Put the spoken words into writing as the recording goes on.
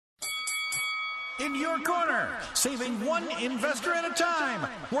In your corner, saving one investor at a time,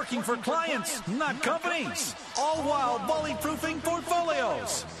 working for clients, not companies, all while bully-proofing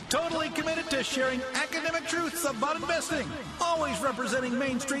portfolios. Totally committed to sharing academic truths about investing, always representing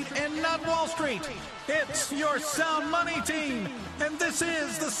Main Street and not Wall Street. It's your Sound Money team, and this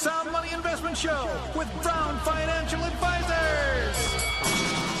is the Sound Money Investment Show with Brown Financial Advisors.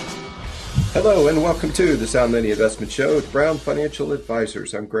 Hello and welcome to the Sound Money Investment Show with Brown Financial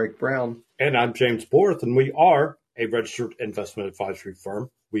Advisors. I'm Greg Brown. And I'm James Borth, and we are a registered investment advisory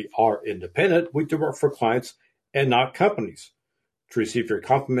firm. We are independent. We do work for clients and not companies. To receive your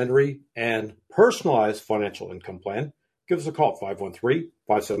complimentary and personalized financial income plan, give us a call at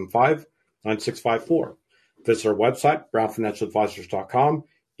 513-575-9654. Visit our website, brownfinancialadvisors.com.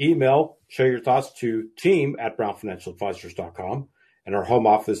 Email, share your thoughts to team@brownfinancialadvisors.com. And our home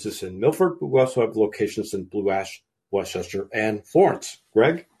office is in Milford, but we also have locations in Blue Ash, Westchester, and Florence.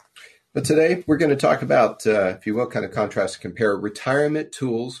 Greg? But today we're going to talk about, if you will, kind of contrast and compare retirement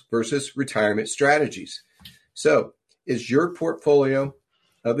tools versus retirement strategies. So is your portfolio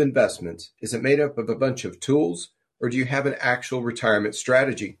of investments, is it made up of a bunch of tools, or do you have an actual retirement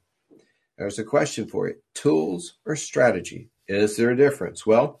strategy? There's a question for you. Tools or strategy? Is there a difference?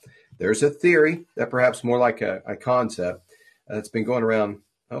 Well, there's a theory that perhaps more like a concept that's been going around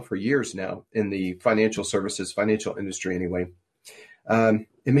for years now in the financial services, financial industry anyway.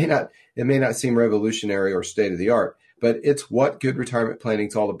 It may not seem revolutionary or state of the art, but it's what good retirement planning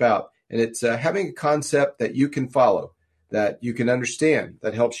is all about. And it's having a concept that you can follow, that you can understand,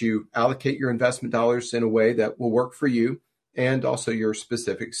 that helps you allocate your investment dollars in a way that will work for you and also your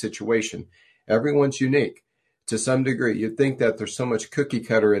specific situation. Everyone's unique to some degree. You'd think that there's so much cookie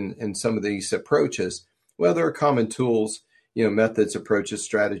cutter in some of these approaches. Well, there are common tools, methods, approaches,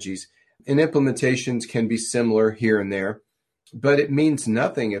 strategies, and implementations can be similar here and there, but it means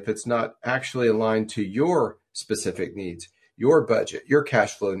nothing if it's not actually aligned to your specific needs, your budget, your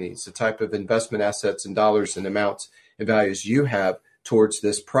cash flow needs, the type of investment assets and dollars and amounts and values you have towards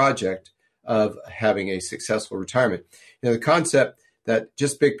this project of having a successful retirement. The concept that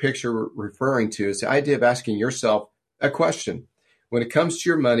just big picture we're referring to is the idea of asking yourself a question. When it comes to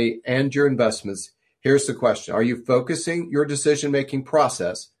your money and your investments, here's the question. Are you focusing your decision-making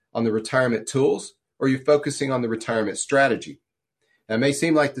process on the retirement tools, or are you focusing on the retirement strategy? That may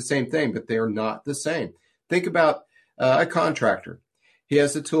seem like the same thing, but they are not the same. Think about a contractor. He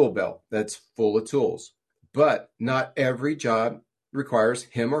has a tool belt that's full of tools, but not every job requires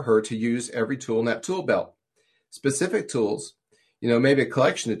him or her to use every tool in that tool belt. Specific tools, maybe a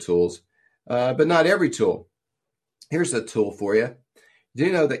collection of tools, but not every tool. Here's a tool for you. Do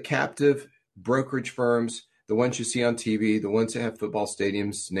you know that captive brokerage firms, the ones you see on TV, the ones that have football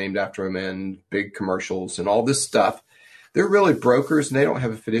stadiums named after them and big commercials and all this stuff, they're really brokers and they don't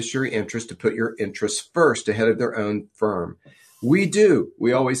have a fiduciary interest to put your interests first ahead of their own firm. We do.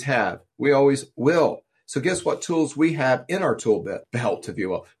 We always have. We always will. So guess what tools we have in our tool belt, if you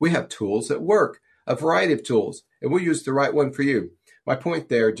will. We have tools that work, a variety of tools, and we'll use the right one for you. My point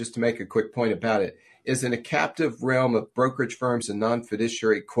there, just to make a quick point about it, is in a captive realm of brokerage firms and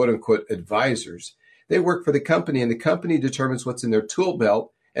non-fiduciary quote-unquote advisors. They work for the company, and the company determines what's in their tool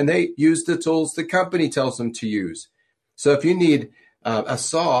belt, and they use the tools the company tells them to use. So if you need a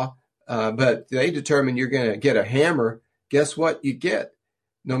saw, but they determine you're going to get a hammer, guess what you get?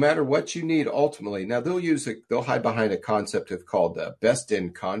 No matter what you need ultimately. Now, they'll hide behind a concept called best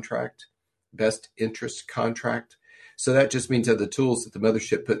interest contract. So that just means that the tools that the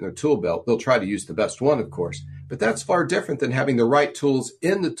mothership put in their tool belt, they'll try to use the best one, of course. But that's far different than having the right tools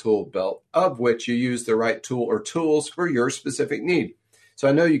in the tool belt, of which you use the right tool or tools for your specific need. So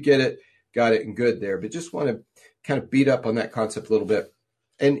I know you get it, got it, and good there, but just want to kind of beat up on that concept a little bit.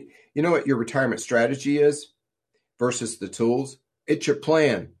 And you know what your retirement strategy is versus the tools? It's your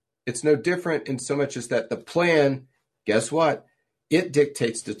plan. It's no different in so much as that the plan, guess what? It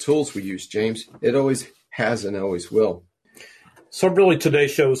dictates the tools we use, James. It always has and always will. So really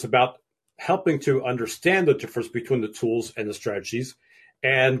today's show is about helping to understand the difference between the tools and the strategies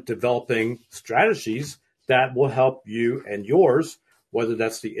and developing strategies that will help you and yours, whether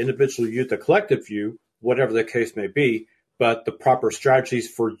that's the individual you, the collective you, whatever the case may be, but the proper strategies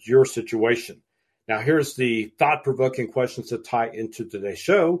for your situation. Now, here's the thought-provoking questions that tie into today's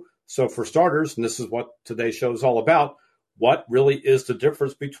show. So for starters, and this is what today's show is all about, what really is the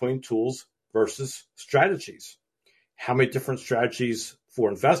difference between tools versus strategies? How many different strategies for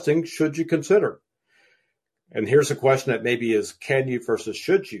investing should you consider? And here's a question that maybe is, can you versus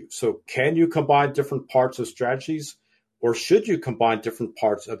should you? So can you combine different parts of strategies, or should you combine different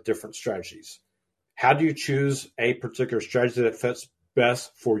parts of different strategies? How do you choose a particular strategy that fits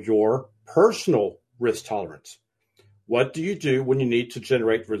best for your personal risk tolerance. What do you do when you need to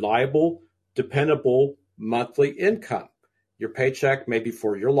generate reliable, dependable monthly income? Your paycheck may be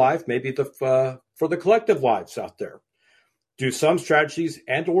for your life, maybe for the collective lives out there. Do some strategies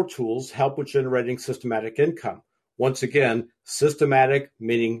and or tools help with generating systematic income? Once again, systematic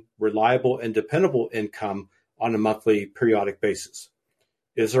meaning reliable and dependable income on a monthly periodic basis.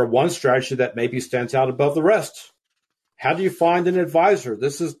 Is there one strategy that maybe stands out above the rest? How do you find an advisor?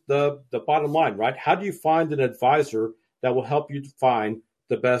 This is the bottom line, right? How do you find an advisor that will help you find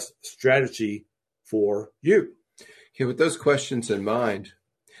the best strategy for you? Okay, with those questions in mind,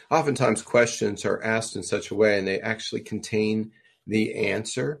 oftentimes questions are asked in such a way and they actually contain the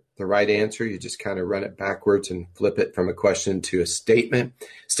answer, the right answer. You just kind of run it backwards and flip it from a question to a statement.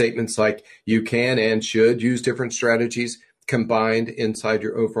 Statements like you can and should use different strategies combined inside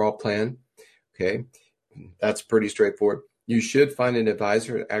your overall plan. Okay, that's pretty straightforward. You should find an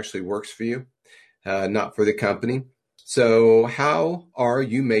advisor that actually works for you, not for the company. So how are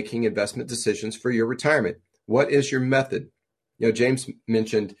you making investment decisions for your retirement? What is your method? James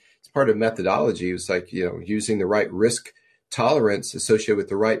mentioned it's part of methodology. It's like, using the right risk tolerance associated with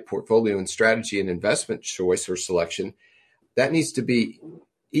the right portfolio and strategy and investment choice or selection. That needs to be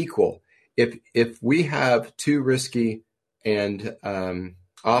equal. If we have too risky and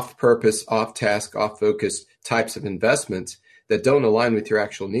off-purpose, off-task, off-focus types of investments that don't align with your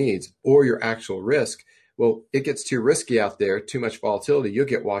actual needs or your actual risk, well, it gets too risky out there, too much volatility, you'll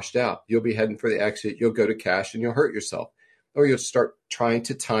get washed out. You'll be heading for the exit, you'll go to cash, and you'll hurt yourself. Or you'll start trying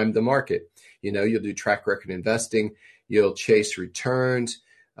to time the market. You'll do track record investing, you'll chase returns,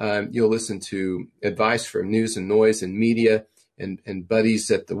 you'll listen to advice from news and noise and media and buddies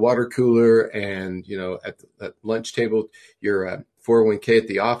at the water cooler and, at the lunch table, your 401k at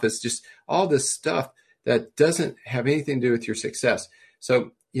the office, just all this stuff that doesn't have anything to do with your success.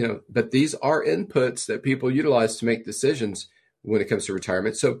 So, but these are inputs that people utilize to make decisions when it comes to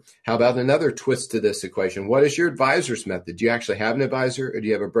retirement. So how about another twist to this equation? What is your advisor's method? Do you actually have an advisor or do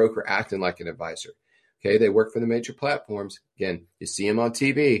you have a broker acting like an advisor? Okay, they work for the major platforms. Again, you see them on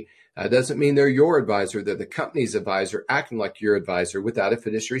TV. Doesn't mean they're your advisor. They're the company's advisor acting like your advisor without a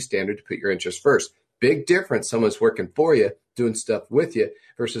fiduciary standard to put your interests first. Big difference. Someone's working for you, doing stuff with you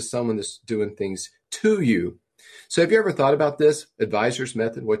versus someone that's doing things to you. So have you ever thought about this advisor's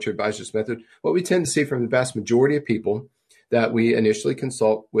method? What's your advisor's method? What we tend to see from the vast majority of people that we initially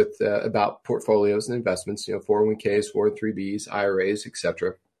consult with about portfolios and investments, 401ks, 403bs, IRAs,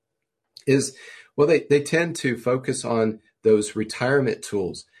 etc., is, well, they tend to focus on those retirement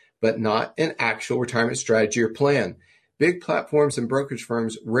tools, but not an actual retirement strategy or plan. Big platforms and brokerage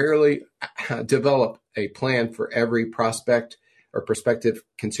firms rarely develop a plan for every prospect or prospective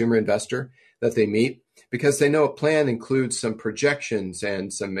consumer investor that they meet because they know a plan includes some projections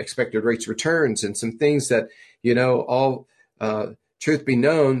and some expected rates returns and some things that, all truth be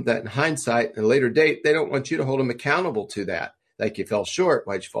known that in hindsight, at a later date, they don't want you to hold them accountable to that. Like you fell short.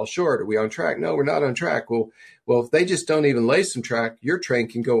 Why'd you fall short? Are we on track? No, we're not on track. Well, if they just don't even lay some track, your train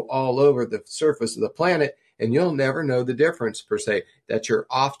can go all over the surface of the planet and you'll never know the difference per se, that you're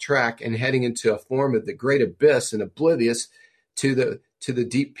off track and heading into a form of the great abyss and oblivious to the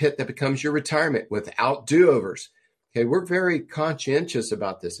deep pit that becomes your retirement without do-overs. Okay, we're very conscientious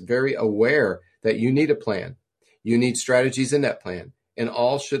about this, very aware that you need a plan. You need strategies in that plan, and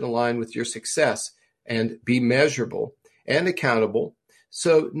all should align with your success and be measurable and accountable.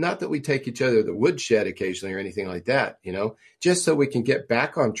 So not that we take each other to the woodshed occasionally or anything like that, just so we can get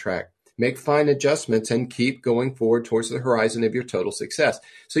back on track, make fine adjustments, and keep going forward towards the horizon of your total success.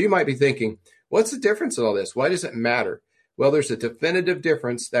 So you might be thinking, what's the difference in all this? Why does it matter? Well, there's a definitive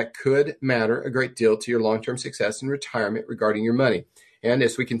difference that could matter a great deal to your long-term success in retirement regarding your money. And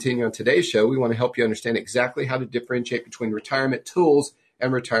as we continue on today's show, we want to help you understand exactly how to differentiate between retirement tools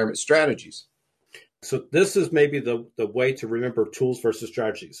and retirement strategies. So this is maybe the way to remember tools versus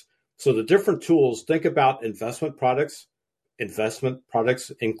strategies. So the different tools, think about investment products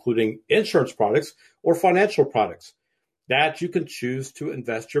including insurance products or financial products that you can choose to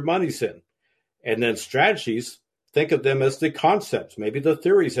invest your monies in. And then strategies, think of them as the concepts, maybe the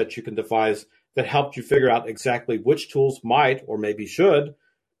theories that you can devise that help you figure out exactly which tools might or maybe should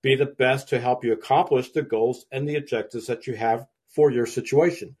be the best to help you accomplish the goals and the objectives that you have for your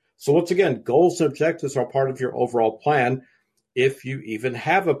situation. So once again, goals and objectives are part of your overall plan if you even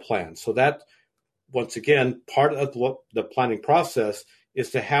have a plan. So that, once again, part of the planning process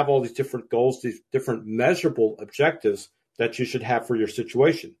is to have all these different goals, these different measurable objectives that you should have for your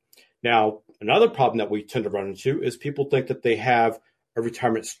situation. Now, another problem that we tend to run into is people think that they have a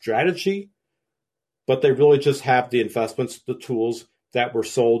retirement strategy, but they really just have the investments, the tools, that were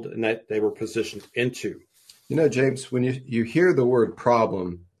sold and that they were positioned into. You know, James, when you hear the word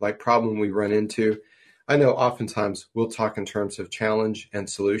problem, like problem we run into, I know oftentimes we'll talk in terms of challenge and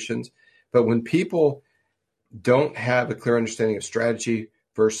solutions, but when people don't have a clear understanding of strategy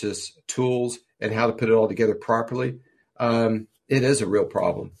versus tools and how to put it all together properly, it is a real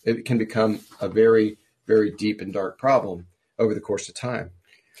problem. It can become a very, very deep and dark problem over the course of time.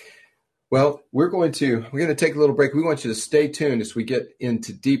 Well, we're going to take a little break. We want you to stay tuned as we get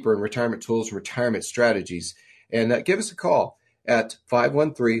into deeper in retirement tools and retirement strategies. And give us a call at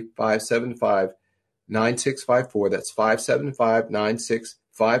 513-575-9654. That's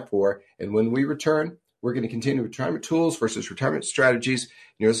 575-9654. And when we return, we're going to continue retirement tools versus retirement strategies.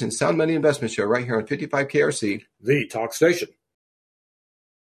 You're listening to Sound Money Investment Show right here on 55 KRC, the talk station.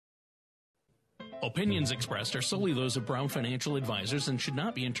 Opinions expressed are solely those of Brown Financial Advisors and should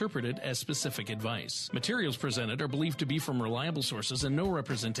not be interpreted as specific advice. Materials presented are believed to be from reliable sources and no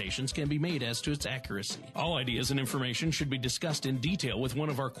representations can be made as to its accuracy. All ideas and information should be discussed in detail with one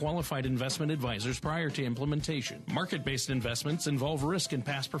of our qualified investment advisors prior to implementation. Market-based investments involve risk and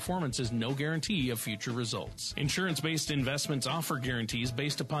past performance is no guarantee of future results. Insurance-based investments offer guarantees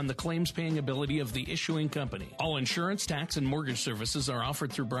based upon the claims-paying ability of the issuing company. All insurance, tax, and mortgage services are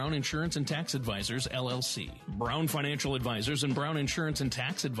offered through Brown Insurance and Tax Advisors, LLC. Brown Financial Advisors and Brown Insurance and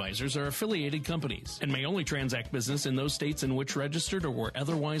Tax Advisors are affiliated companies and may only transact business in those states in which registered or were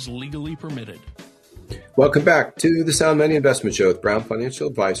otherwise legally permitted. Welcome back to the Sound Money Investment Show with Brown Financial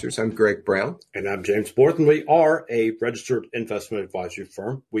Advisors. I'm Greg Brown. And I'm James Borton. We are a registered investment advisory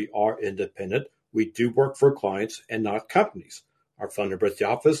firm. We are independent. We do work for clients and not companies. Our phone number at the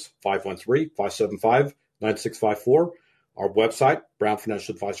office, 513-575-9654. Our website,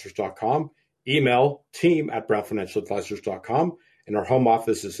 brownfinancialadvisors.com. Email team@brownfinancialadvisors.com. And our home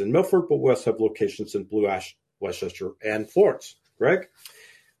office is in Milford, but we also have locations in Blue Ash, Westchester, and Florence. Greg?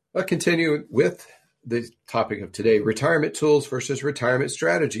 I'll continue with the topic of today, retirement tools versus retirement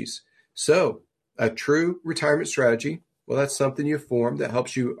strategies. So a true retirement strategy, well, that's something you form that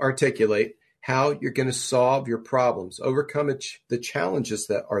helps you articulate how you're going to solve your problems, overcome the challenges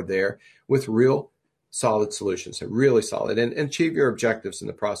that are there with real solid solutions, really solid, and achieve your objectives in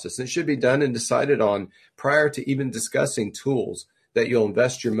the process. And it should be done and decided on prior to even discussing tools that you'll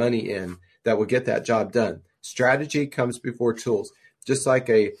invest your money in that will get that job done. Strategy comes before tools. Just like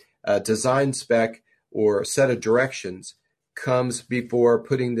a design spec or a set of directions comes before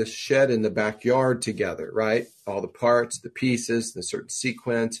putting the shed in the backyard together, right? All the parts, the pieces, the certain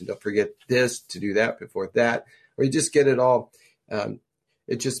sequence, and don't forget this to do that before that, or you just get it all.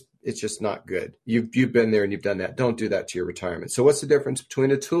 It's just not good. You've been there and you've done that. Don't do that to your retirement. So what's the difference between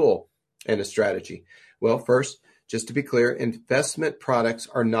a tool and a strategy? Well, first, just to be clear, investment products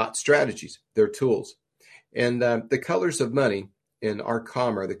are not strategies. They're tools. And the colors of money in our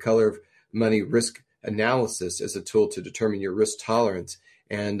comma, the color of money risk analysis is a tool to determine your risk tolerance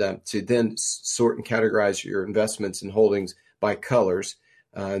and to then sort and categorize your investments and holdings by colors.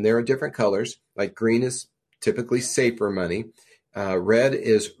 And there are different colors, like green is typically safer money. Red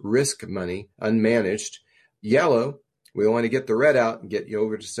is risk money, unmanaged. Yellow, we want to get the red out and get you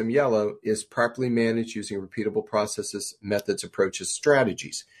over to some yellow, is properly managed using repeatable processes, methods, approaches,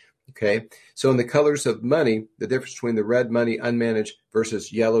 strategies. Okay, so in the colors of money, the difference between the red money, unmanaged,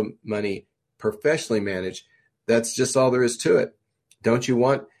 versus yellow money, professionally managed, that's just all there is to it. Don't you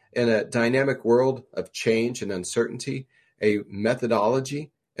want, in a dynamic world of change and uncertainty, a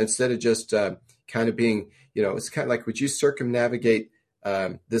methodology instead of just kind of being, it's kind of like, would you circumnavigate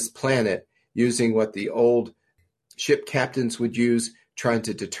this planet using what the old ship captains would use, trying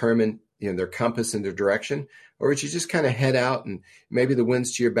to determine their compass and their direction? Or would you just kind of head out and maybe the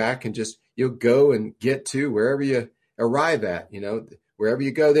wind's to your back and just you'll go and get to wherever you arrive at, wherever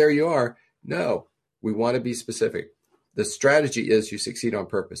you go, there you are. No, we want to be specific. The strategy is you succeed on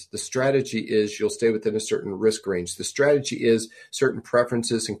purpose. The strategy is you'll stay within a certain risk range. The strategy is certain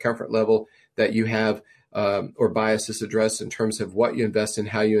preferences and comfort level that you have or biases addressed in terms of what you invest in,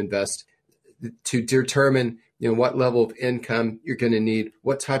 how you invest, to determine what level of income you're going to need,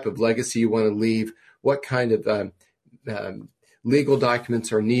 what type of legacy you want to leave, what kind of legal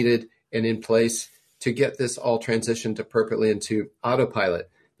documents are needed and in place to get this all transitioned appropriately into autopilot.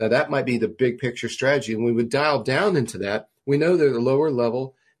 Now, that might be the big picture strategy. And we would dial down into that. We know there are lower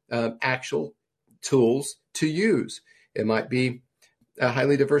level actual tools to use. It might be a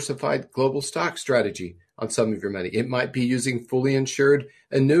highly diversified global stock strategy on some of your money. It might be using fully insured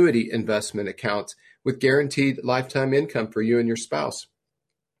annuity investment accounts with guaranteed lifetime income for you and your spouse,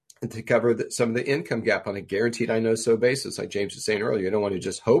 and to cover some of the income gap on a guaranteed I know so basis. Like James was saying earlier, you don't want to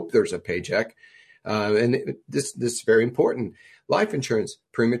just hope there's a paycheck. And this is very important. Life insurance,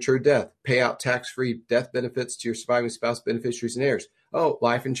 premature death, pay out tax-free death benefits to your surviving spouse, beneficiaries, and heirs. Oh,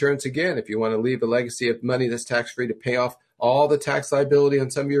 life insurance again, if you want to leave a legacy of money that's tax-free to pay off all the tax liability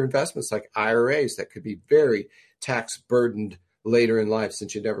on some of your investments, like IRAs, that could be very tax burdened later in life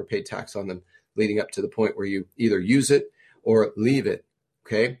since you never paid tax on them leading up to the point where you either use it or leave it.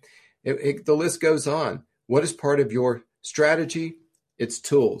 Okay. The list goes on. What is part of your strategy? It's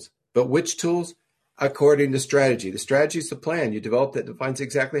tools. But which tools? According to strategy. The strategy is the plan you develop that defines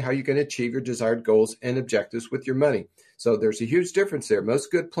exactly how you're going to achieve your desired goals and objectives with your money. So there's a huge difference there. Most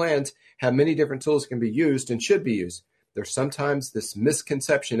good plans have many different tools that can be used and should be used. There's sometimes this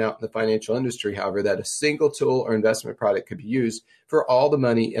misconception out in the financial industry, however, that a single tool or investment product could be used for all the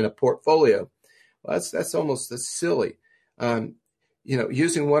money in a portfolio. Well, that's almost silly.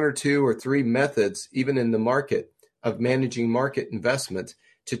 Using one or two or three methods, even in the market, of managing market investments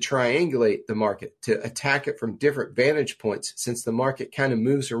to triangulate the market, to attack it from different vantage points, since the market kind of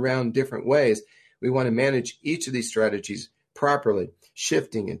moves around different ways. We want to manage each of these strategies properly,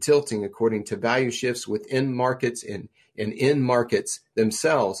 shifting and tilting according to value shifts within markets and in markets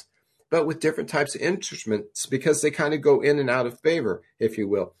themselves, but with different types of instruments because they kind of go in and out of favor, if you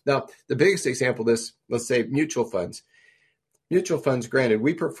will. Now, the biggest example of this, let's say mutual funds. Mutual funds, granted,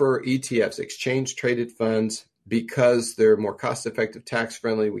 we prefer ETFs, exchange traded funds, because they're more cost-effective,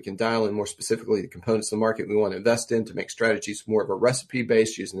 tax-friendly. We can dial in more specifically the components of the market we want to invest in to make strategies more of a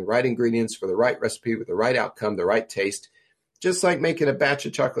recipe-based, using the right ingredients for the right recipe with the right outcome, the right taste. Just like making a batch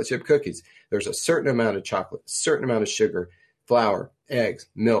of chocolate chip cookies. There's a certain amount of chocolate, a certain amount of sugar, flour, eggs,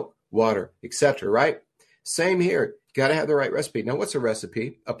 milk, water, etc., right? Same here. Got to have the right recipe. Now, what's a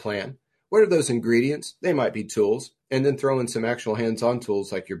recipe? A plan. What are those ingredients? They might be tools. And then throw in some actual hands-on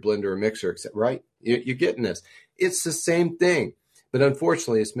tools like your blender or mixer, right? You're getting this. It's the same thing. But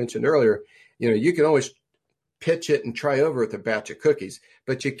unfortunately, as mentioned earlier, you can always pitch it and try over with a batch of cookies,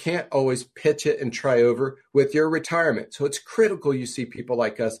 but you can't always pitch it and try over with your retirement. So it's critical you see people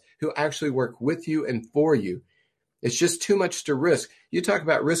like us who actually work with you and for you. It's just too much to risk. You talk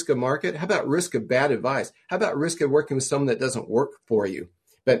about risk of market. How about risk of bad advice? How about risk of working with someone that doesn't work for you,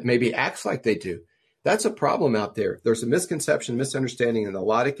 but maybe acts like they do? That's a problem out there. There's a misconception, misunderstanding, and a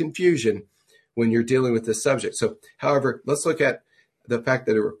lot of confusion when you're dealing with this subject. So, however, let's look at the fact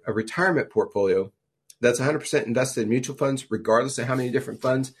that a retirement portfolio that's 100% invested in mutual funds, regardless of how many different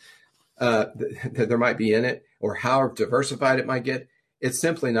funds that there might be in it or how diversified it might get, it's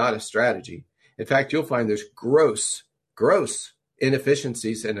simply not a strategy. In fact, you'll find there's gross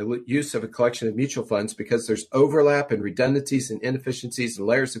inefficiencies in the use of a collection of mutual funds because there's overlap and redundancies and inefficiencies and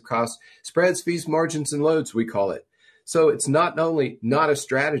layers of costs, spreads, fees, margins, and loads, we call it. So it's not only not a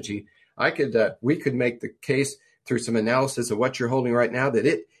strategy. We could make the case through some analysis of what you're holding right now that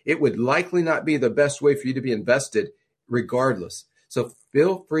it would likely not be the best way for you to be invested regardless. So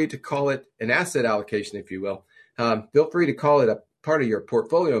feel free to call it an asset allocation, if you will. Feel free to call it a part of your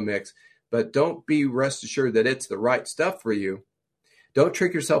portfolio mix, but don't be rest assured that it's the right stuff for you. Don't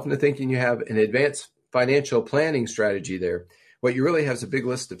trick yourself into thinking you have an advanced financial planning strategy there. What you really have is a big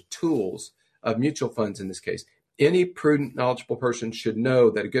list of tools of mutual funds in this case. Any prudent, knowledgeable person should know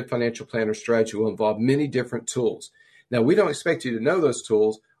that a good financial plan or strategy will involve many different tools. Now, we don't expect you to know those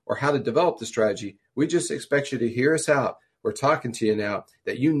tools or how to develop the strategy. We just expect you to hear us out. We're talking to you now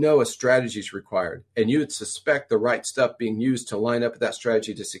that you know a strategy is required, and you would suspect the right stuff being used to line up with that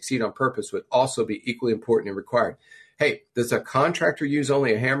strategy to succeed on purpose would also be equally important and required. Hey, does a contractor use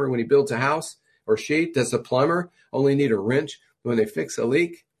only a hammer when he builds a house or she? Does a plumber only need a wrench when they fix a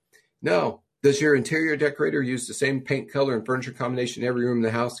leak? No. Does your interior decorator use the same paint color and furniture combination in every room in the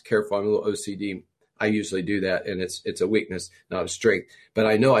house? Careful, I'm a little OCD. I usually do that, and it's a weakness, not a strength. But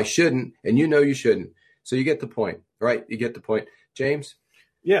I know I shouldn't, and you know you shouldn't. So you get the point, right? You get the point. James?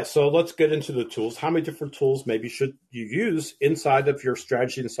 Yeah, so let's get into the tools. How many different tools maybe should you use inside of your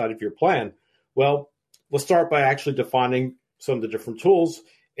strategy, inside of your plan? Well, let's start by actually defining some of the different tools.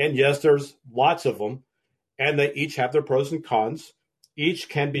 And yes, there's lots of them, and they each have their pros and cons. Each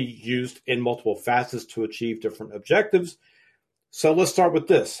can be used in multiple facets to achieve different objectives. So let's start with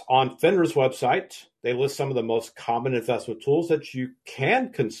this. On FINRA's website, they list some of the most common investment tools that you can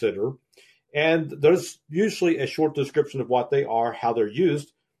consider. And there's usually a short description of what they are, how they're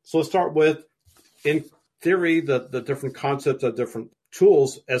used. So let's start with, in theory, the different concepts of different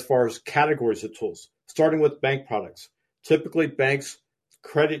tools as far as categories of tools, starting with bank products. Typically, banks,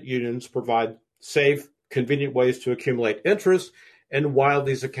 credit unions provide safe, convenient ways to accumulate interest. And while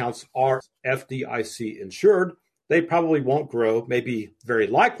these accounts are FDIC insured, they probably won't grow, maybe very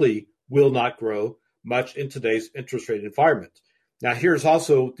likely will not grow much in today's interest rate environment. Now, here's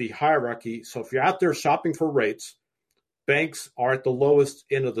also the hierarchy. So if you're out there shopping for rates, banks are at the lowest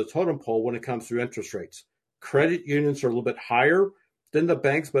end of the totem pole when it comes to interest rates. Credit unions are a little bit higher than the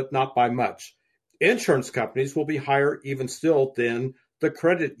banks, but not by much. Insurance companies will be higher even still than the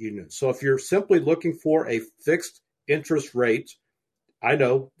credit union. So if you're simply looking for a fixed interest rate, I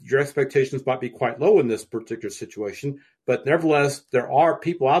know your expectations might be quite low in this particular situation, but nevertheless, there are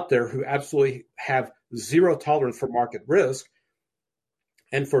people out there who absolutely have zero tolerance for market risk.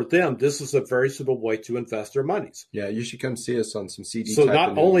 And for them, this is a very suitable way to invest their monies. Yeah, you should come see us on some CD. So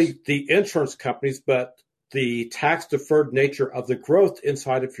not only the insurance companies, but the tax-deferred nature of the growth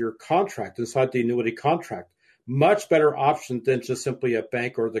inside of your contract, inside the annuity contract, much better option than just simply a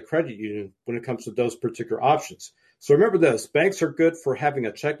bank or the credit union when it comes to those particular options. So remember this, banks are good for having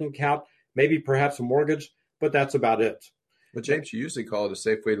a checking account, maybe perhaps a mortgage, but that's about it. Well, James, you usually call it a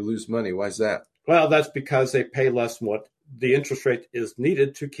safe way to lose money. Why is that? Well, that's because they pay less than what the interest rate is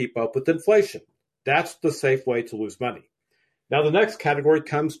needed to keep up with inflation. That's the safe way to lose money. Now, the next category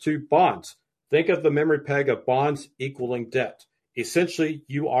comes to bonds. Think of the memory peg of bonds equaling debt. Essentially,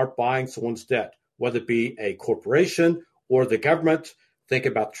 you are buying someone's debt, whether it be a corporation or the government. Think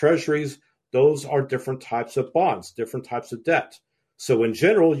about treasuries. Those are different types of bonds, different types of debt. So in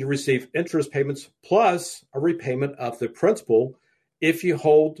general, you receive interest payments plus a repayment of the principal if you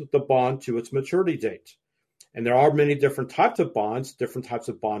hold the bond to its maturity date. And there are many different types of bonds, different types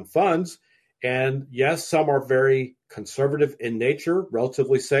of bond funds. And yes, some are very conservative in nature,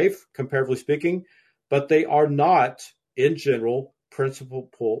 relatively safe, comparatively speaking, but they are not, in general, principal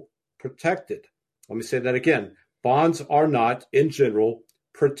protected. Let me say that again. Bonds are not, in general,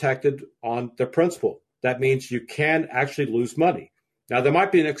 protected on the principal. That means you can actually lose money. Now, there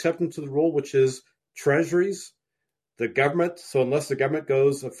might be an exception to the rule, which is treasuries, the government. So unless the government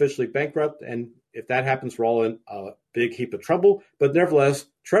goes officially bankrupt, and if that happens, we're all in a big heap of trouble. But nevertheless,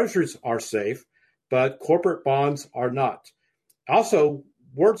 treasuries are safe, but corporate bonds are not. Also,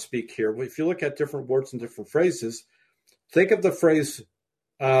 word speak here. If you look at different words and different phrases, think of the phrase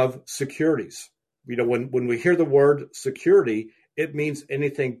of securities. You know, when we hear the word security, it means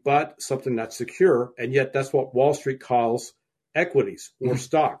anything but something that's secure. And yet that's what Wall Street calls equities or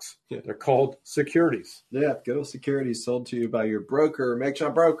stocks. Yeah. They're called securities. Yeah, good old securities sold to you by your broker, makes you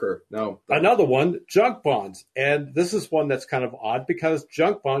a broker. No. Another one, junk bonds. And this is one that's kind of odd because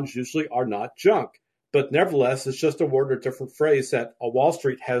junk bonds usually are not junk. But nevertheless, it's just a word or different phrase that Wall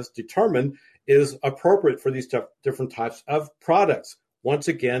Street has determined is appropriate for these different types of products. Once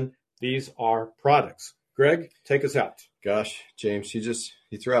again, these are products. Greg, take us out. Gosh, James, you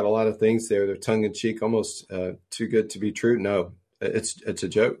threw out a lot of things there. They're tongue-in-cheek, almost too good to be true. No, it's a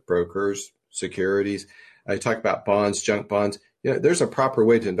joke. Brokers, securities. I talk about bonds, junk bonds. You know, there's a proper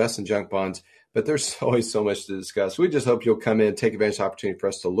way to invest in junk bonds, but there's always so much to discuss. We just hope you'll come in, take advantage of the opportunity for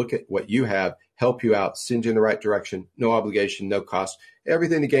us to look at what you have, help you out, send you in the right direction. No obligation, no cost,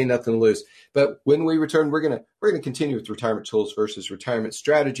 everything to gain, nothing to lose. But when we return, we're gonna continue with retirement tools versus retirement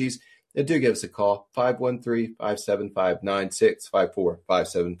strategies. And do give us a call, 513-575-9654,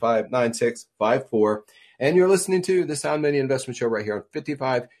 575-9654. And you're listening to the Sound Money Investment Show right here on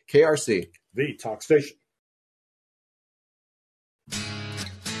 55 KRC. The Talk Station.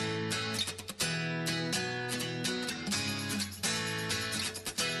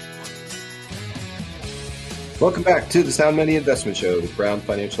 Welcome back to the Sound Money Investment Show with Brown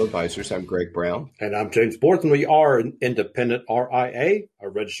Financial Advisors. I'm Greg Brown. And I'm James Borton. We are an independent RIA, a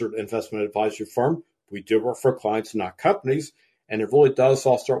registered investment advisory firm. We do work for clients, not companies. And it really does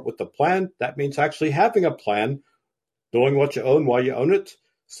all start with the plan. That means actually having a plan, knowing what you own, why you own it.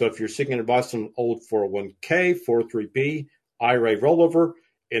 So if you're seeking advice on an old 401k, 403b, IRA rollover,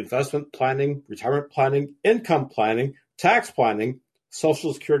 investment planning, retirement planning, income planning, tax planning,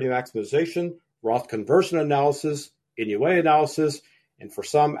 Social Security maximization, Roth conversion analysis, NUA analysis, and for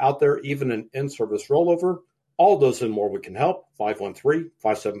some out there, even an in-service rollover. All those and more we can help.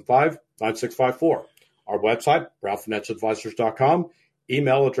 513-575-9654. Our website, brownfinancialadvisors.com.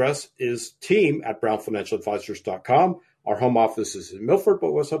 Email address is team@brownfinancialadvisors.com. Our home office is in Milford,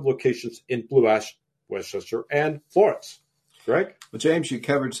 but we also have locations in Blue Ash, Westchester, and Florence. Greg? Well, James, you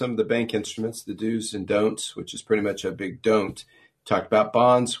covered some of the bank instruments, the do's and don'ts, which is pretty much a big don't. Talked about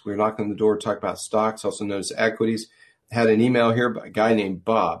bonds. We were knocking on the door, talked about stocks, also known as equities. Had an email here by a guy named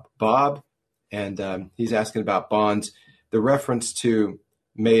Bob. And he's asking about bonds. The reference to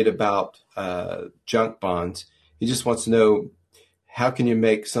made about junk bonds. He just wants to know, how can you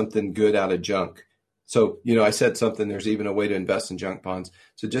make something good out of junk? So, you know, I said something, there's even a way to invest in junk bonds.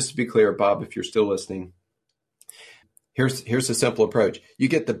 So just to be clear, Bob, if you're still listening, here's a simple approach. You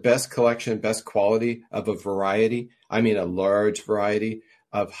get the best collection, best quality of a variety. I mean, a large variety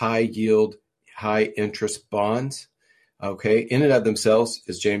of high yield, high interest bonds. Okay, in and of themselves,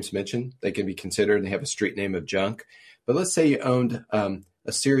 as James mentioned, they can be considered and they have a street name of junk. But let's say you owned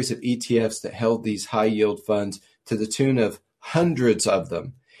a series of ETFs that held these high yield funds to the tune of hundreds of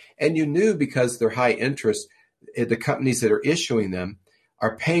them. And you knew because they're high interest, the companies that are issuing them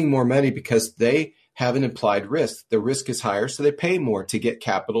are paying more money because they have an implied risk. The risk is higher, so they pay more to get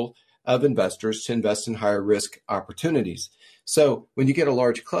capital of investors to invest in higher risk opportunities. So when you get a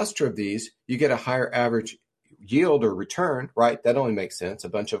large cluster of these, you get a higher average yield or return, right? That only makes sense. A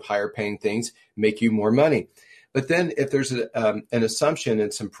bunch of higher paying things make you more money. But then if there's an assumption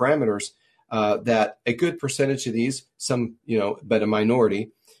and some parameters that a good percentage of these, but a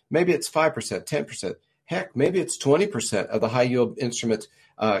minority, maybe it's 5%, 10%, heck, maybe it's 20% of the high yield instruments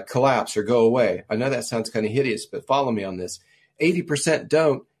collapse or go away. I know that sounds kind of hideous, but follow me on this. 80%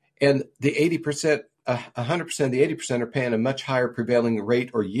 don't, and the 80%, 100% of the 80% are paying a much higher prevailing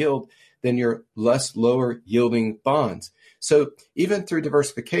rate or yield than your lower yielding bonds. So even through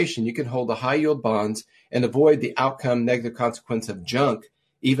diversification, you can hold the high yield bonds and avoid the outcome negative consequence of junk,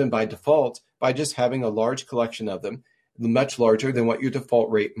 even by default, by just having a large collection of them, much larger than what your default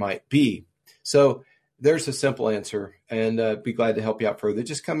rate might be. So there's a simple answer, and be glad to help you out further.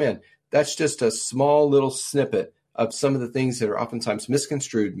 Just come in. That's just a small little snippet of some of the things that are oftentimes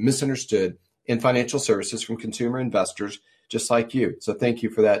misconstrued, misunderstood in financial services from consumer investors just like you. So thank you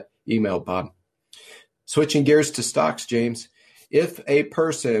for that email, Bob. Switching gears to stocks, James. If a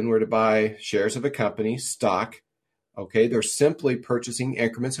person were to buy shares of a company, stock, okay, they're simply purchasing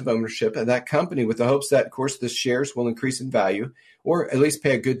increments of ownership of that company with the hopes that, of course, the shares will increase in value or at least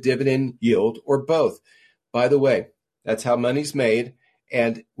pay a good dividend yield or both. By the way, that's how money's made.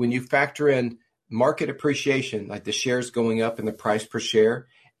 And when you factor in market appreciation, like the shares going up in the price per share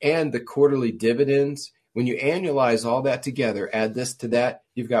and the quarterly dividends, when you annualize all that together, add this to that,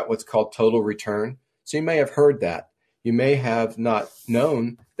 you've got what's called total return. So you may have heard that. You may have not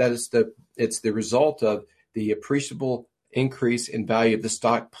known that it's the result of the appreciable increase in value of the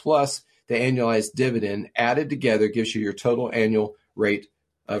stock plus the annualized dividend added together gives you your total annual rate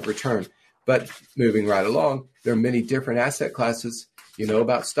of return. But moving right along, there are many different asset classes. You know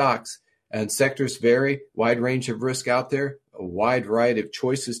about stocks, and sectors vary, wide range of risk out there, a wide variety of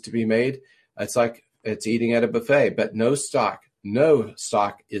choices to be made. It's like it's eating at a buffet, but no stock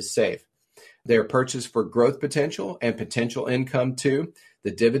is safe. They're purchased for growth potential and potential income too. The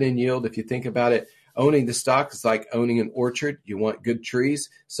dividend yield, if you think about it, owning the stock is like owning an orchard. You want good trees.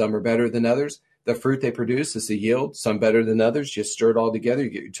 Some are better than others. The fruit they produce is the yield. Some better than others. You stir it all together, you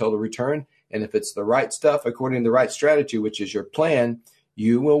get your total return. And if it's the right stuff, according to the right strategy, which is your plan,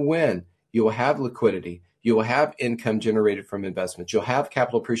 you will win. You will have liquidity. You will have income generated from investments. You'll have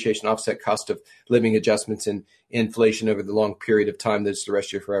capital appreciation, offset cost of living adjustments and inflation over the long period of time that's the rest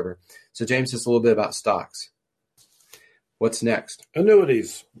of you forever. So, James, just a little bit about stocks. What's next?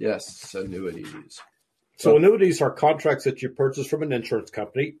 Annuities. Yes, annuities. So annuities are contracts that you purchase from an insurance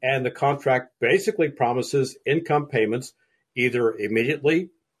company, and the contract basically promises income payments either immediately,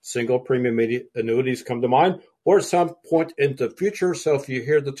 single premium annuities come to mind, or at some point in the future. So if you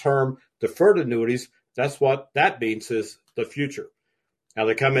hear the term deferred annuities, that's what that means, is the future. Now,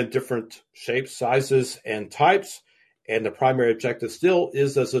 they come in different shapes, sizes, and types, and the primary objective still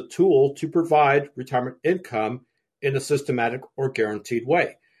is as a tool to provide retirement income in a systematic or guaranteed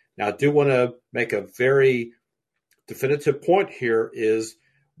way. Now, I do want to make a very definitive point here is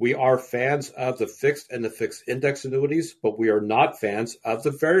we are fans of the fixed and the fixed index annuities, but we are not fans of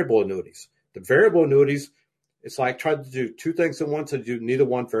the variable annuities. The variable annuities, it's like trying to do two things at once and do neither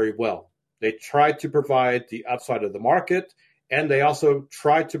one very well. They try to provide the upside of the market, and they also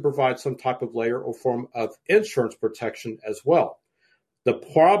try to provide some type of layer or form of insurance protection as well. The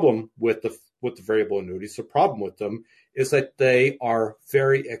problem with the variable annuities, the problem with them is that they are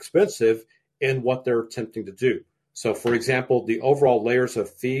very expensive in what they're attempting to do. So, for example, the overall layers of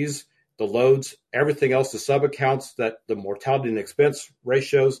fees, the loads, everything else, the sub-accounts, that the mortality and expense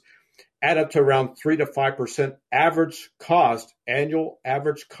ratios add up to around 3 to 5% annual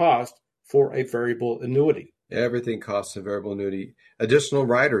average cost for a variable annuity. Everything costs a variable annuity. Additional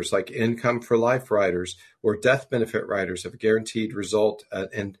riders like income for life riders or death benefit riders of a guaranteed result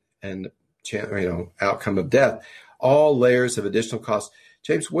and outcome of death, all layers of additional costs.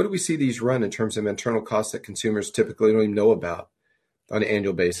 James, what do we see these run in terms of internal costs that consumers typically don't even know about on an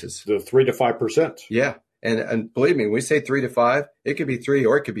annual basis? The 3 to 5%. Yeah. And believe me, when we say 3 to 5, it could be 3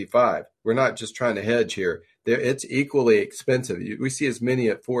 or it could be 5. We're not just trying to hedge here. It's equally expensive. We see as many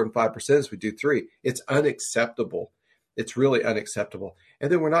at 4 and 5% as we do 3. It's unacceptable. It's really unacceptable.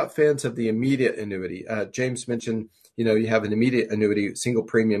 And then we're not fans of the immediate annuity. James mentioned You have an immediate annuity, single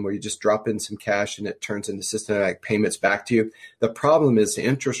premium, where you just drop in some cash and it turns into systematic payments back to you. The problem is the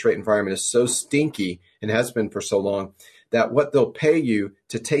interest rate environment is so stinky and has been for so long that what they'll pay you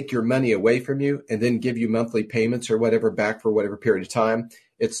to take your money away from you and then give you monthly payments or whatever back for whatever period of time,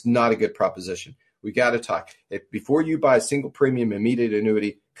 it's not a good proposition. We got to talk. Before you buy a single premium immediate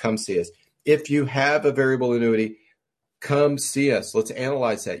annuity, come see us. If you have a variable annuity, come see us. Let's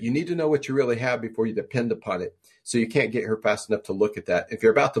analyze that. You need to know what you really have before you depend upon it. So you can't get here fast enough to look at that. If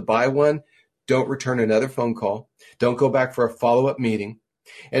you're about to buy one, don't return another phone call. Don't go back for a follow-up meeting.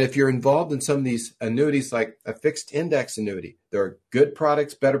 And if you're involved in some of these annuities, like a fixed index annuity, there are good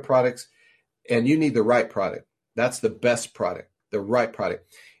products, better products, and you need the right product. That's the best product, the right product.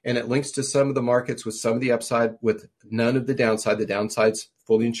 And it links to some of the markets with some of the upside, with none of the downside. The downside's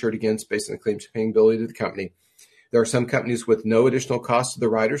fully insured against based on the claims paying ability to the company. There are some companies with no additional cost to the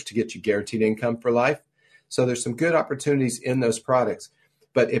riders to get you guaranteed income for life. So there's some good opportunities in those products.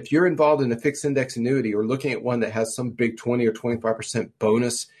 But if you're involved in a fixed index annuity or looking at one that has some big 20 or 25%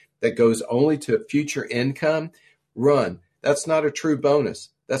 bonus that goes only to future income, run. That's not a true bonus.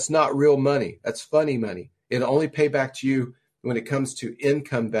 That's not real money. That's funny money. It'll only pay back to you when it comes to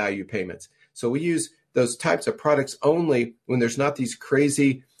income value payments. So we use those types of products only when there's not these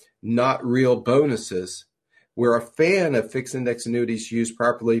crazy, not real bonuses. We're a fan of fixed index annuities used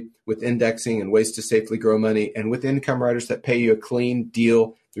properly with indexing and ways to safely grow money, and with income riders that pay you a clean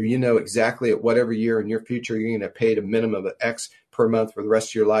deal where you know exactly at whatever year in your future you're going to pay a minimum of X per month for the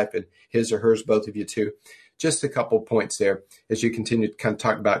rest of your life, and his or hers, both of you too. Just a couple points there as you continue to kind of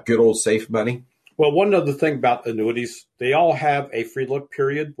talk about good old safe money. Well, one other thing about annuities, they all have a free look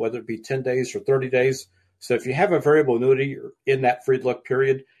period, whether it be 10 days or 30 days. So if you have a variable annuity in that free look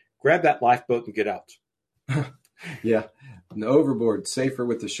period, grab that lifeboat and get out. Yeah, and overboard, safer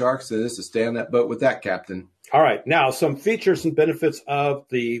with the sharks than it is to stay on that boat with that captain. All right, now some features and benefits of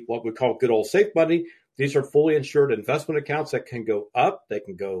the what we call good old safe money. These are fully insured investment accounts that can go up, they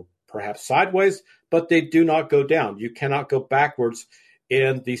can go perhaps sideways, but they do not go down. You cannot go backwards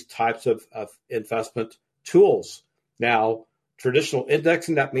in these types of investment tools. Now, traditional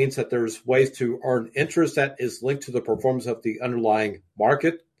indexing, that means that there's ways to earn interest that is linked to the performance of the underlying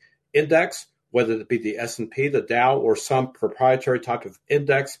market index, whether it be the S&P, the Dow, or some proprietary type of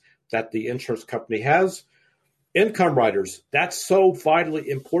index that the insurance company has. Income riders, that's so vitally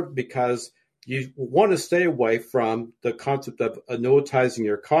important because you want to stay away from the concept of annuitizing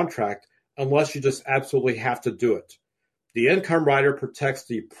your contract unless you just absolutely have to do it. The income rider protects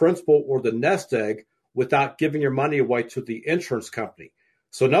the principal or the nest egg without giving your money away to the insurance company.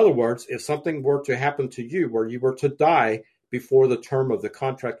 So in other words, if something were to happen to you where you were to die before the term of the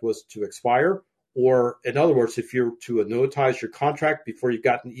contract was to expire, or in other words, if you're to annuitize your contract before you've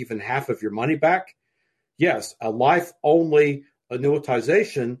gotten even half of your money back, yes, a life-only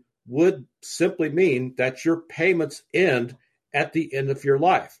annuitization would simply mean that your payments end at the end of your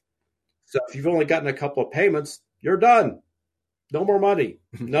life. So if you've only gotten a couple of payments, you're done. No more money.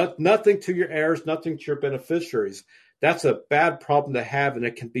 Nothing to your heirs, nothing to your beneficiaries. That's a bad problem to have, and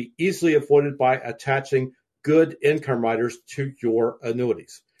it can be easily avoided by attaching good income riders to your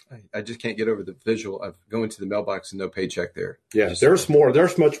annuities. I just can't get over the visual of going to the mailbox and no paycheck there. Yeah, there's more.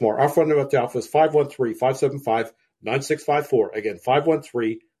 There's much more. Our phone number at the office is 513-575-9654. Again,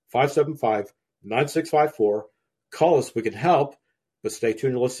 513-575-9654. Call us. We can help. But stay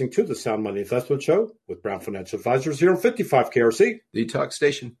tuned. You're listening to the Sound Money Investment Show with Brown Financial Advisors here on 55 KRC. The Talk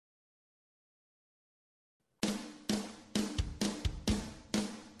Station.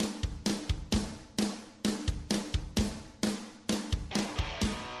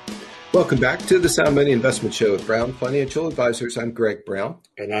 Welcome back to the Sound Money Investment Show with Brown Financial Advisors. I'm Greg Brown.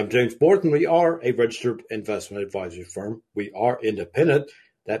 And I'm James Borton. We are a registered investment advisory firm. We are independent.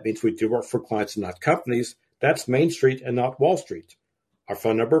 That means we do work for clients and not companies. That's Main Street and not Wall Street. Our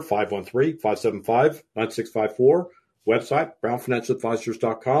phone number, 513-575-9654. Website,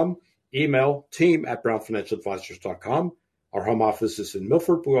 brownfinancialadvisors.com. Email, team@brownfinancialadvisors.com. Our home office is in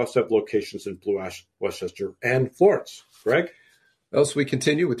Milford. We also have locations in Blue Ash, Westchester, and Florence. Greg? Well, so we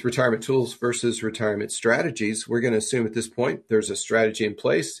continue with retirement tools versus retirement strategies. We're going to assume at this point there's a strategy in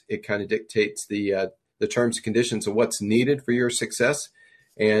place. It kind of dictates the terms and conditions of what's needed for your success.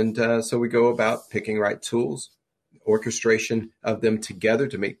 And so we go about picking right tools, orchestration of them together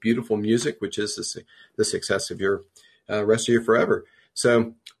to make beautiful music, which is the success of your rest of your forever.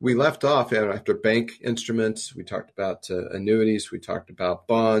 So we left off after bank instruments. We talked about annuities. We talked about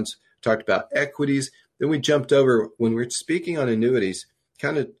bonds. We talked about equities. Then we jumped over, when we're speaking on annuities,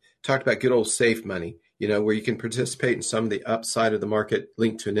 kind of talked about good old safe money, where you can participate in some of the upside of the market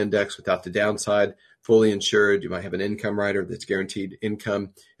linked to an index without the downside, fully insured. You might have an income rider that's guaranteed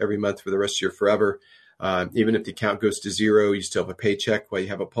income every month for the rest of your forever. Even if the account goes to zero, you still have a paycheck while you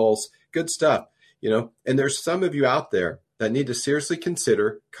have a pulse. Good stuff, And there's some of you out there that need to seriously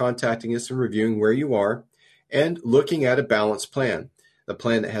consider contacting us and reviewing where you are and looking at a balanced plan. A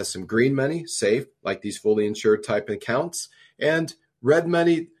plan that has some green money, safe, like these fully insured type accounts, and red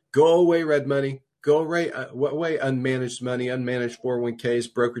money, go away red money, go away unmanaged money, unmanaged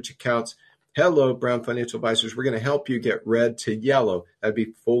 401ks, brokerage accounts. Hello, Brown Financial Advisors. We're going to help you get red to yellow. That'd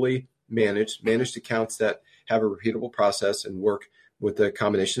be fully managed accounts that have a repeatable process and work with a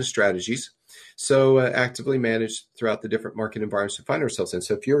combination of strategies. So actively managed throughout the different market environments we find ourselves in.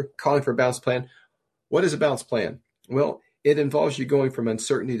 So if you're calling for a balanced plan, what is a balanced plan? Well, it involves you going from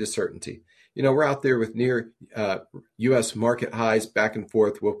uncertainty to certainty. We're out there with near U.S. market highs back and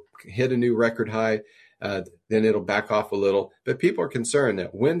forth. We'll hit a new record high, then it'll back off a little. But people are concerned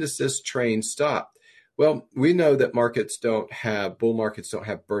that when does this train stop? Well, we know that bull markets don't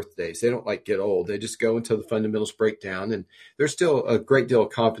have birthdays. They don't get old. They just go until the fundamentals break down. And there's still a great deal of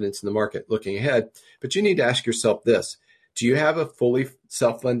confidence in the market looking ahead. But you need to ask yourself this. Do you have a fully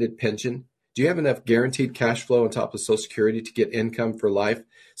self-funded pension? Do you have enough guaranteed cash flow on top of Social Security to get income for life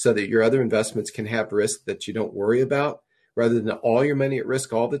so that your other investments can have risk that you don't worry about rather than all your money at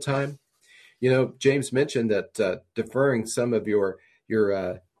risk all the time? James mentioned that deferring some of your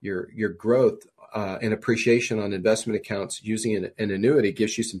growth and appreciation on investment accounts using an annuity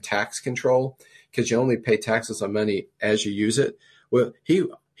gives you some tax control because you only pay taxes on money as you use it. Well,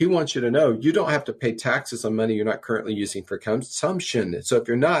 he wants you to know you don't have to pay taxes on money you're not currently using for consumption. So if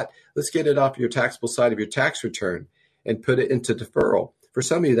you're not, let's get it off your taxable side of your tax return and put it into deferral. For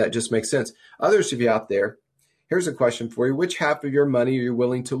some of you, that just makes sense. Others of you out there, here's a question for you. Which half of your money are you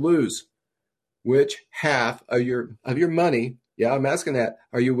willing to lose? Which half of your money, I'm asking that,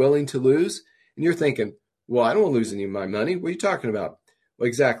 are you willing to lose? And you're thinking, well, I don't want to lose any of my money. What are you talking about? Well,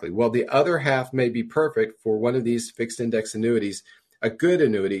 exactly. Well, the other half may be perfect for one of these fixed index annuities, a good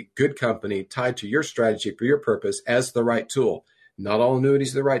annuity, good company tied to your strategy for your purpose as the right tool. Not all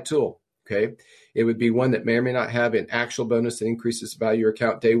annuities are the right tool, okay? It would be one that may or may not have an actual bonus that increases the value of your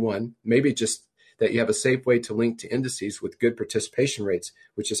account day one. Maybe just that you have a safe way to link to indices with good participation rates,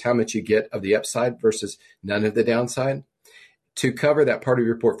 which is how much you get of the upside versus none of the downside. To cover that part of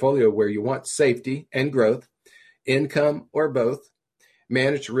your portfolio where you want safety and growth, income or both,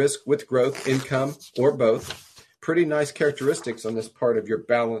 manage risk with growth, income or both. Pretty nice characteristics on this part of your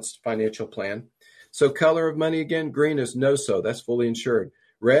balanced financial plan. So color of money again, green is no so, that's fully insured.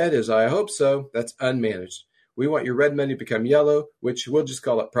 Red is I hope so, that's unmanaged. We want your red money to become yellow, which we'll just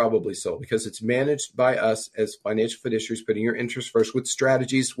call it probably so because it's managed by us as financial fiduciaries, putting your interests first with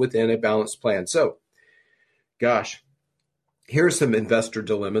strategies within a balanced plan. So, gosh, here are some investor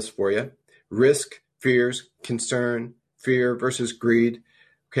dilemmas for you. Risk, fears, concern, fear versus greed.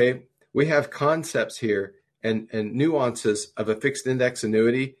 Okay, we have concepts here and nuances of a fixed index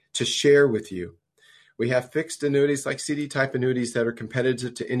annuity to share with you. We have fixed annuities like CD type annuities that are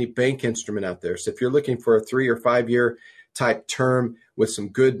competitive to any bank instrument out there. So if you're looking for a 3 or 5 year type term with some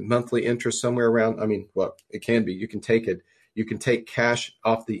good monthly interest somewhere around, it can be, you can take it. You can take cash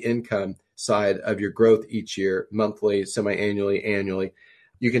off the income side of your growth each year, monthly, semi-annually, annually.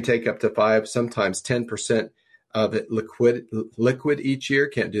 You can take up to 5, sometimes 10% of it liquid each year.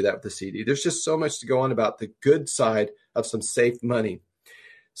 Can't do that with the CD. There's just so much to go on about the good side of some safe money.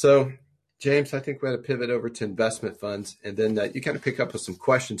 So, James, I think we ought to pivot over to investment funds, and then you kind of pick up with some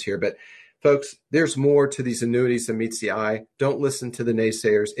questions here. But folks, there's more to these annuities than meets the eye. Don't listen to the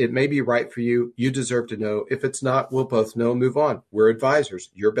naysayers. It may be right for you. You deserve to know. If it's not, we'll both know and move on. We're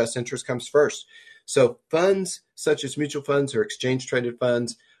advisors. Your best interest comes first. So funds such as mutual funds or exchange-traded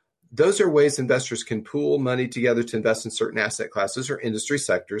funds, those are ways investors can pool money together to invest in certain asset classes or industry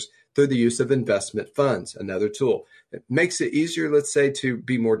sectors through the use of investment funds, another tool. It makes it easier, let's say, to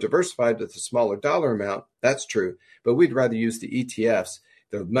be more diversified with a smaller dollar amount. That's true. But we'd rather use the ETFs.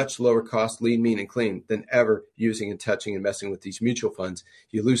 They're much lower cost, lean, mean, and clean than ever using and touching and messing with these mutual funds.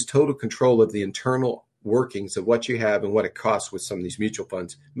 You lose total control of the internal workings of what you have and what it costs with some of these mutual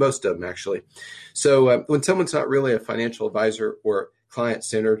funds, most of them actually. So when someone's not really a financial advisor or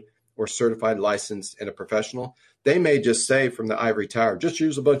client-centered or certified, licensed, and a professional, they may just say from the ivory tower, just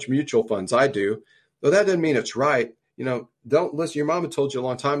use a bunch of mutual funds. I do. Well, that doesn't mean it's right. Don't listen. Your mama told you a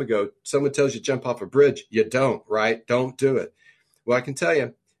long time ago, someone tells you to jump off a bridge. You don't, right? Don't do it. Well, I can tell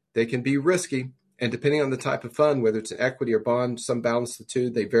you, they can be risky. And depending on the type of fund, whether it's an equity or bond, some balance the two,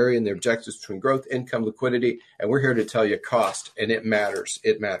 they vary in their objectives between growth, income, liquidity. And we're here to tell you cost, and it matters.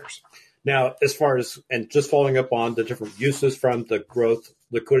 It matters. Now, as far as, and just following up on the different uses from the growth,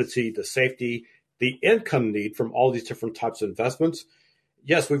 liquidity, the safety, the income need from all these different types of investments.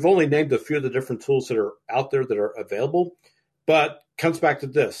 Yes, we've only named a few of the different tools that are out there that are available, but comes back to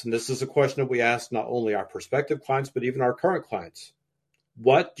this, and this is a question that we ask not only our prospective clients, but even our current clients.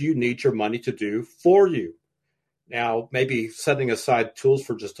 What do you need your money to do for you? Now, maybe setting aside tools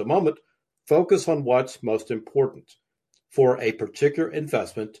for just a moment, focus on what's most important. For a particular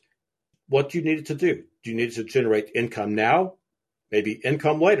investment, what do you need it to do? Do you need it to generate income now? Maybe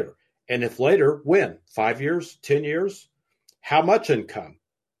income later. And if later, when? 5 years, 10 years? How much income?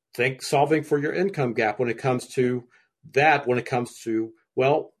 Think solving for your income gap when it comes to that,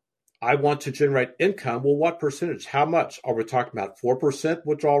 well, I want to generate income. Well, what percentage? How much? Are we talking about 4%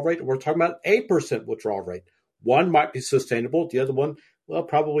 withdrawal rate? Or we're talking about 8% withdrawal rate. One might be sustainable. The other one, well,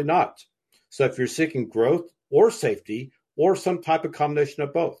 probably not. So if you're seeking growth or safety or some type of combination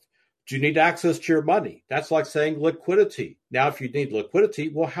of both, do you need access to your money? That's like saying liquidity. Now, if you need liquidity,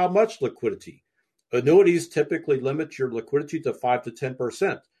 well, how much liquidity? Annuities typically limit your liquidity to 5 to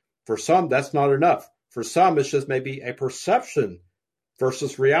 10%. For some, that's not enough. For some, it's just maybe a perception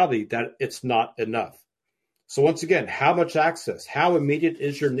versus reality that it's not enough. So once again, how much access? How immediate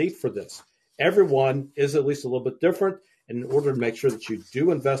is your need for this? Everyone is at least a little bit different. And in order to make sure that you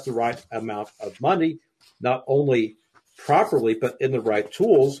do invest the right amount of money, not only properly, but in the right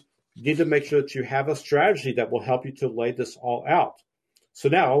tools, you need to make sure that you have a strategy that will help you to lay this all out. So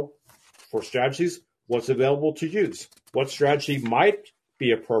now, for strategies, what's available to use? What strategy might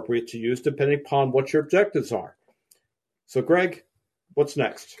be appropriate to use depending upon what your objectives are? So Greg, what's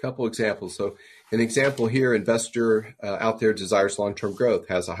next? A couple examples. So an example here, investor out there desires long-term growth,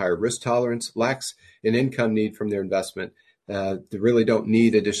 has a higher risk tolerance, lacks an income need from their investment. They really don't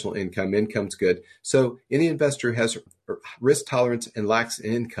need additional income. Income's good. So any investor has risk tolerance and lacks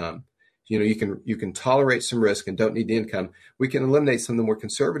income. You can tolerate some risk and don't need the income. We can eliminate some of the more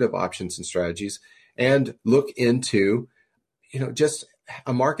conservative options and strategies and look into, just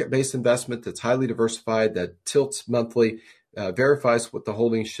a market-based investment that's highly diversified, that tilts monthly, verifies what the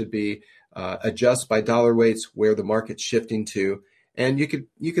holdings should be, adjusts by dollar weights where the market's shifting to. And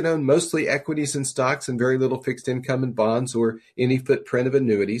you can own mostly equities and stocks and very little fixed income and bonds or any footprint of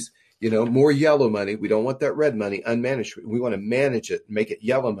annuities. More yellow money. We don't want that red money unmanaged. We want to manage it and make it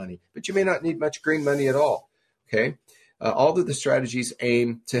yellow money, but you may not need much green money at all. Okay. All of the strategies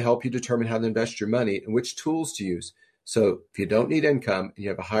aim to help you determine how to invest your money and which tools to use. So if you don't need income and you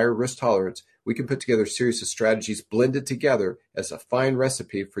have a higher risk tolerance, we can put together a series of strategies blended together as a fine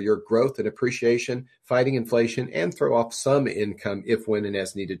recipe for your growth and appreciation, fighting inflation, and throw off some income if, when, and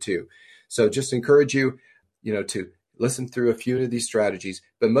as needed too. So just encourage you, to listen through a few of these strategies,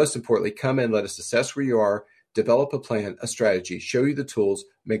 but most importantly, come in, let us assess where you are, develop a plan, a strategy, show you the tools,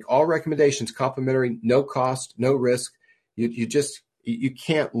 make all recommendations complimentary, no cost, no risk. You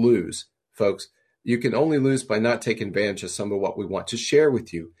can't lose, folks. You can only lose by not taking advantage of some of what we want to share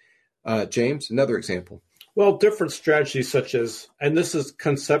with you. James, another example. Well, different strategies such as, and this is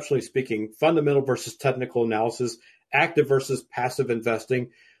conceptually speaking, fundamental versus technical analysis, active versus passive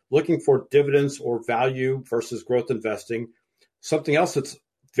investing, looking for dividends or value versus growth investing. Something else that's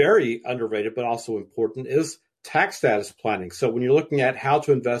very underrated but also important is tax status planning. So when you're looking at how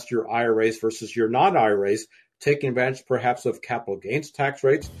to invest your IRAs versus your non-IRAs, taking advantage perhaps of capital gains tax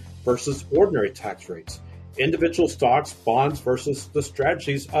rates versus ordinary tax rates, individual stocks, bonds versus the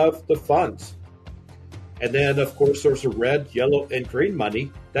strategies of the funds. And then, of course, there's a red, yellow, and green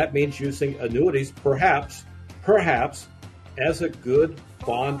money. That means using annuities perhaps as a good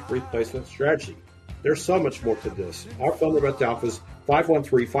bond replacement strategy. There's so much more to this. Our phone number at the office,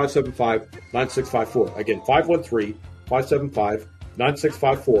 513-575-9654. Again,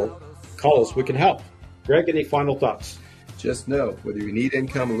 513-575-9654. Call us. We can help. Greg, any final thoughts? Just know, whether you need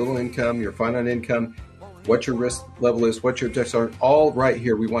income, a little income, you're fine on income, what your risk level is, what your objectives are, all right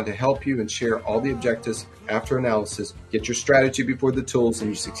here. We want to help you and share all the objectives after analysis. Get your strategy before the tools and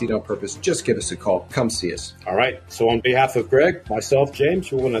you succeed on purpose. Just give us a call. Come see us. All right. So on behalf of Greg, myself,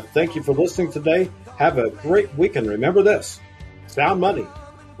 James, we want to thank you for listening today. Have a great week. And remember this, sound money,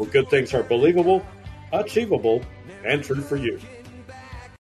 where good things are believable, achievable, and true for you.